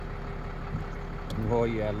Oh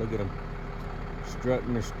yeah, look at them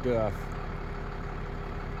strutting their stuff.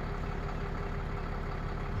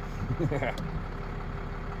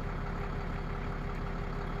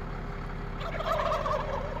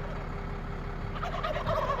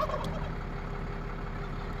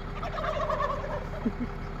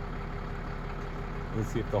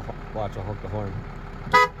 Let's see if they'll watch. I'll honk the horn.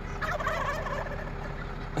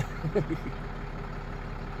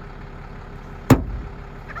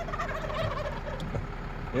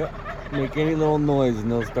 Yep. Make any little noise and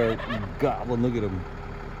they'll start gobbling. Look at them.